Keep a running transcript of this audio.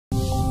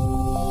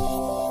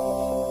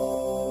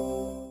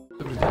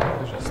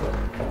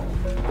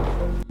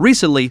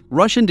Recently,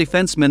 Russian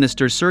Defense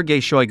Minister Sergei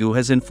Shoigu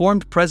has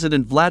informed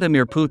President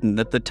Vladimir Putin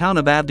that the town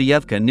of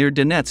Avdeyevka near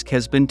Donetsk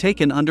has been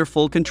taken under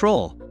full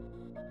control.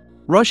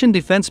 Russian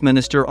Defense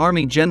Minister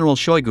Army General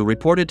Shoigu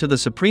reported to the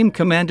Supreme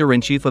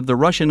Commander-in-Chief of the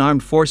Russian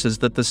Armed Forces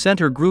that the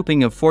center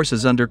grouping of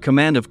forces under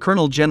command of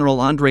Colonel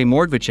General Andrei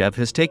Mordvichev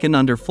has taken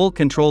under full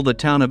control the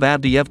town of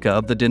Avdeyevka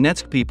of the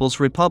Donetsk People's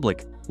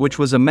Republic, which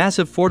was a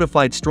massive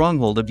fortified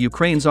stronghold of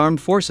Ukraine's armed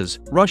forces,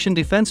 Russian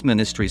Defense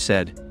Ministry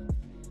said.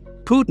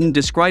 Putin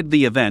described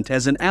the event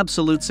as an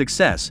absolute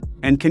success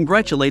and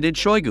congratulated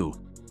Shoigu.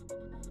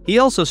 He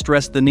also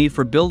stressed the need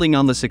for building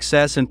on the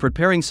success and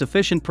preparing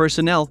sufficient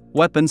personnel,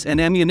 weapons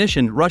and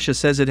ammunition. Russia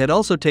says it had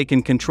also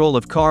taken control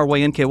of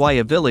Kharkiv,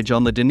 a village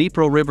on the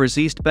Dnipro River's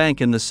east bank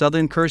in the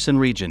southern Kherson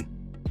region.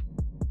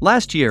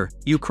 Last year,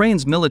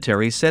 Ukraine's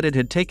military said it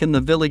had taken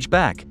the village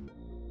back.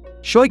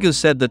 Shoigu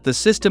said that the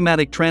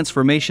systematic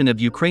transformation of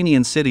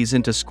Ukrainian cities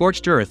into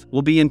scorched earth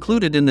will be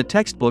included in the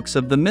textbooks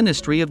of the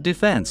Ministry of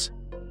Defense.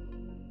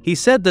 He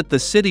said that the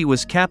city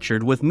was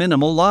captured with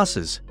minimal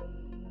losses.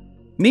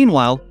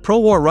 Meanwhile,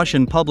 pro-war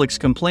Russian publics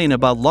complain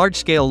about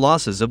large-scale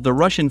losses of the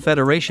Russian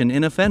Federation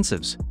in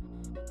offensives.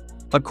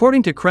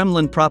 According to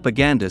Kremlin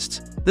propagandists,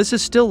 this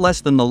is still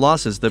less than the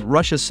losses that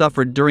Russia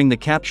suffered during the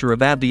capture of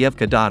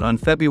Avdeyevka. On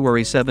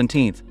February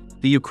 17,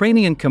 the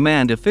Ukrainian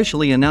command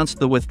officially announced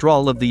the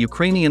withdrawal of the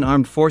Ukrainian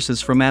armed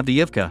forces from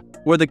Avdeyevka,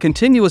 where the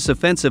continuous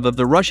offensive of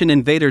the Russian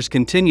invaders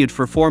continued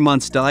for 4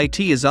 months. It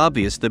is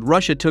obvious that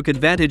Russia took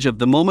advantage of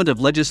the moment of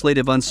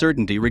legislative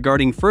uncertainty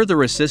regarding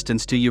further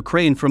assistance to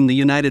Ukraine from the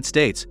United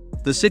States.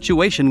 The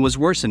situation was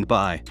worsened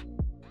by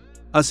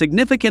a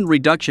significant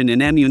reduction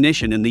in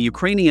ammunition in the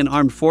Ukrainian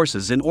armed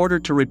forces in order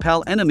to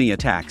repel enemy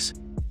attacks.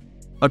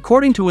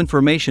 According to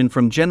information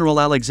from General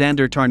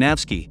Alexander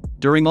Tarnavsky,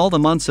 during all the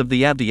months of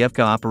the Avdeyevka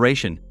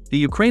operation, the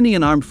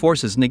Ukrainian armed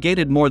forces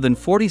negated more than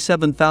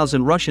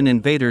 47,000 Russian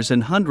invaders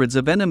and hundreds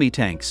of enemy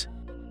tanks.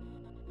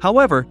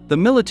 However, the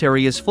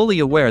military is fully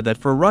aware that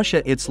for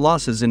Russia its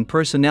losses in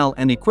personnel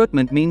and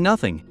equipment mean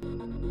nothing.